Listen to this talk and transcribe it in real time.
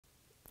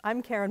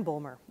I'm Karen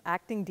Bulmer,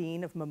 Acting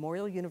Dean of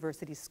Memorial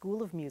University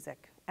School of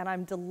Music, and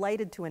I'm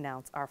delighted to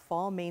announce our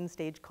Fall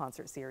Mainstage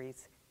Concert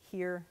Series,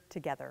 Here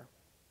Together.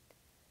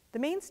 The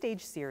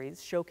Mainstage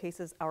Series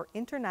showcases our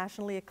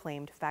internationally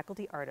acclaimed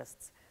faculty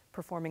artists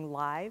performing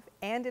live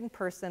and in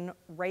person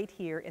right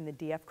here in the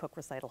D.F. Cook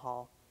Recital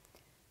Hall.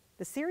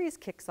 The series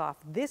kicks off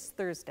this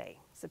Thursday,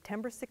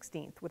 September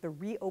 16th, with a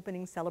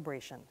reopening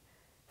celebration.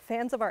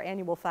 Fans of our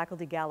annual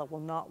faculty gala will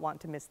not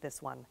want to miss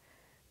this one.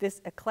 This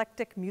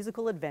eclectic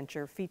musical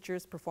adventure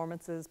features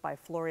performances by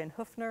Florian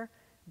Höfner,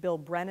 Bill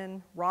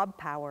Brennan, Rob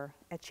Power,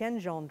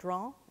 Etienne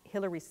Gendron,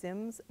 Hilary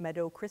Sims,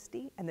 Meadow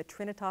Christie, and the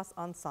Trinitas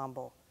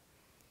Ensemble.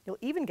 You'll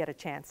even get a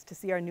chance to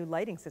see our new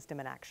lighting system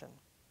in action.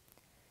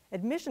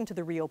 Admission to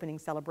the reopening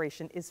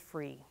celebration is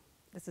free.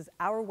 This is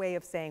our way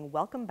of saying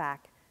welcome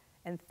back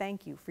and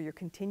thank you for your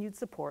continued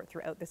support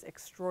throughout this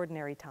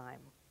extraordinary time.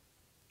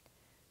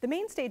 The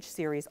Mainstage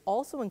series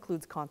also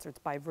includes concerts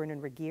by Vernon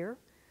Regier,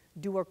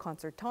 Duo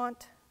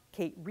Concertante,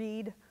 Kate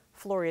Reed,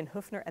 Florian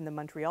Höfner and the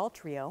Montreal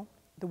Trio,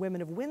 the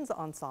Women of Winds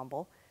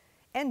Ensemble,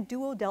 and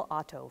Duo del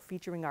Otto,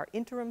 featuring our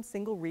interim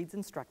single reeds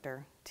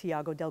instructor,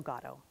 Tiago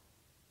Delgado.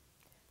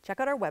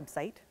 Check out our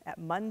website at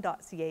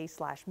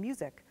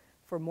mun.ca/music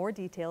for more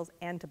details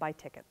and to buy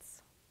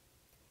tickets.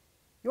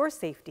 Your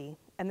safety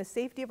and the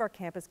safety of our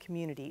campus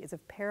community is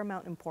of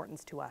paramount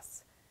importance to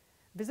us.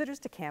 Visitors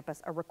to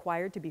campus are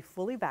required to be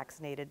fully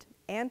vaccinated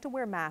and to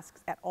wear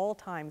masks at all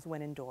times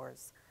when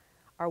indoors.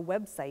 Our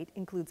website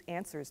includes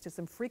answers to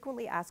some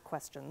frequently asked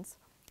questions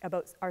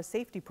about our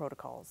safety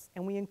protocols,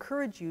 and we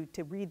encourage you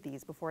to read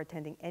these before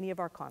attending any of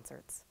our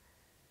concerts.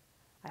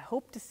 I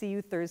hope to see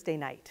you Thursday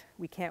night.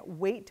 We can't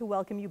wait to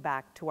welcome you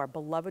back to our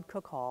beloved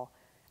Cook Hall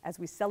as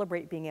we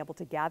celebrate being able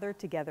to gather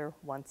together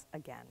once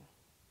again.